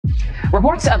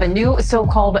Reports of a new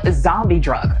so-called zombie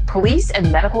drug. Police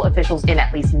and medical officials in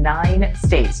at least 9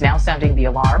 states now sounding the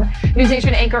alarm.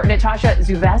 NewsNation anchor Natasha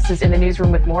Zuves is in the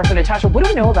newsroom with more. So Natasha, what do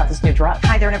we know about this new drug?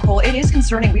 Hi there, Nicole. It is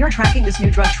concerning. We are tracking this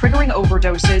new drug triggering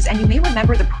overdoses, and you may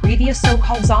remember the previous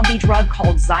so-called zombie drug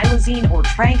called xylazine or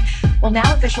tranq. Well,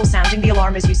 now officials sounding the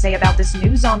alarm, as you say, about this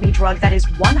new zombie drug that is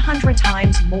 100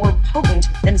 times more potent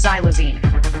than xylazine.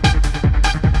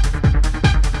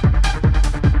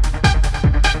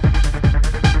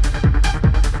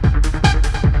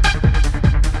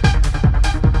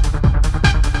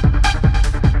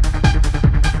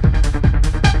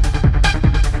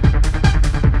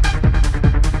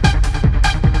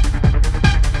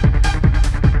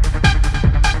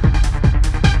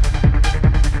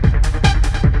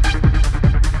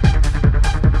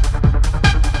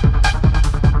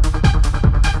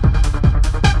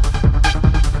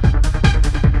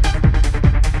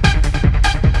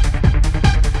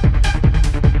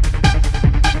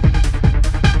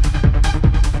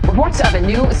 Of a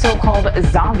new so-called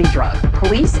zombie drug.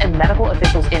 Police and medical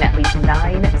officials in at least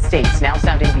 9 states now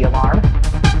sounding the alarm.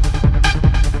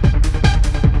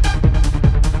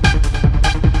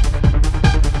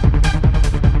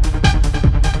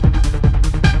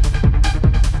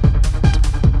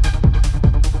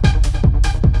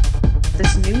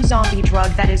 This new zombie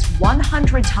drug that is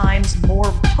 100 times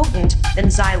more potent than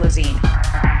xylazine.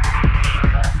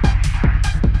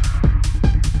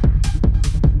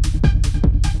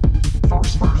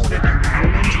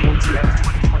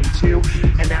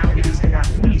 And now it is in at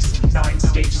least 9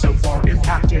 states so far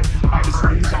impacted by this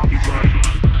new zombie drug.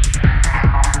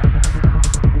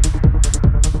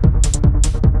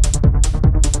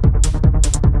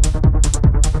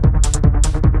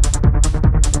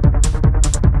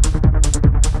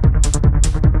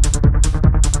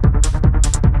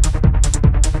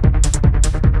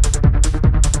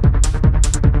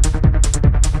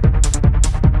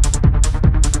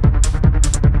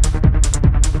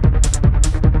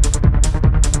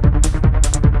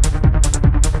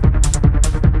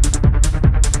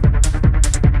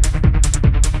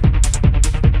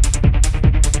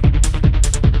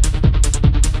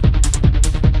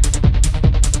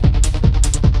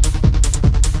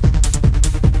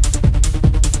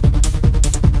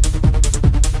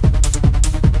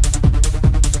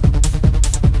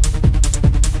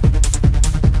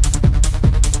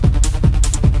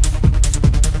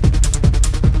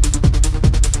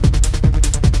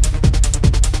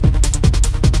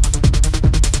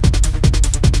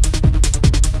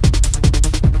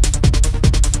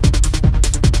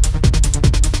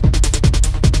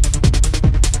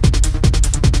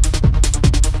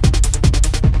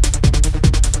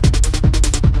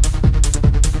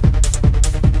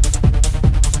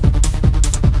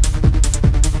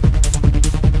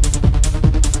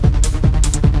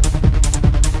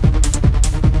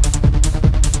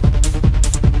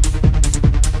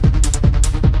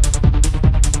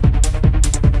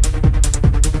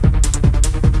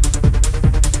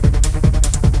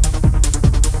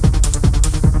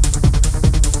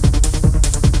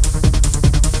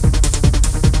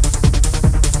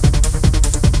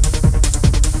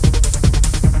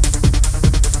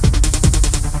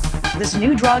 This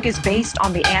new drug is based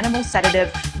on the animal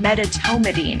sedative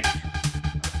medetomidine.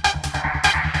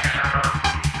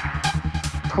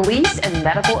 Police and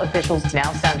medical officials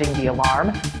now sounding the alarm.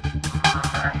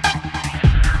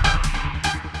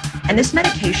 And this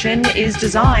medication is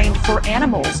designed for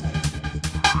animals.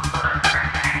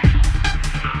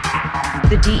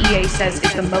 The DEA says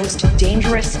it's the most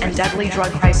dangerous and deadly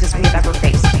drug crisis we have ever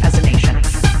faced as a nation.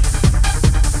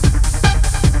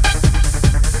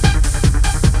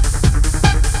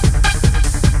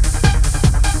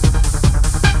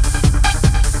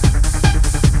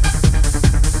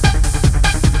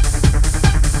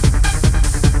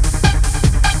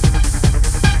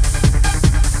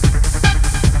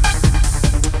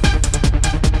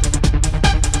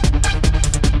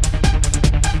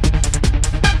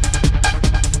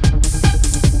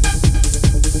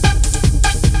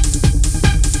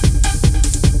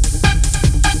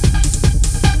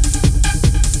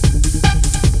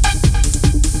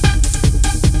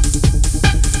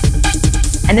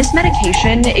 And this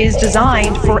medication is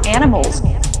designed for animals.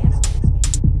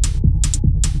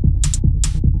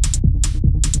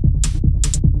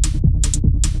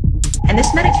 And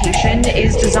this medication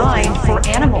is designed for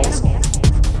animals.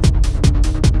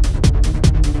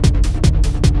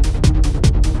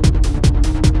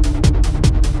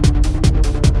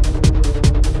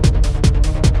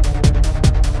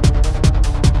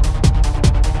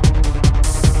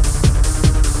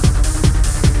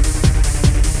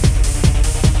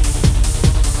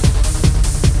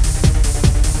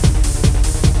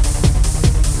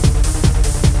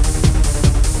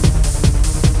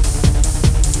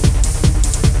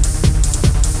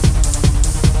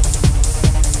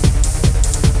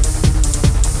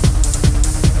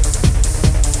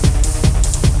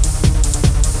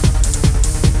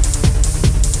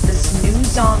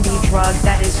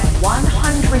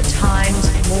 100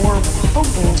 times more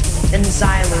potent than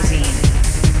xylazine.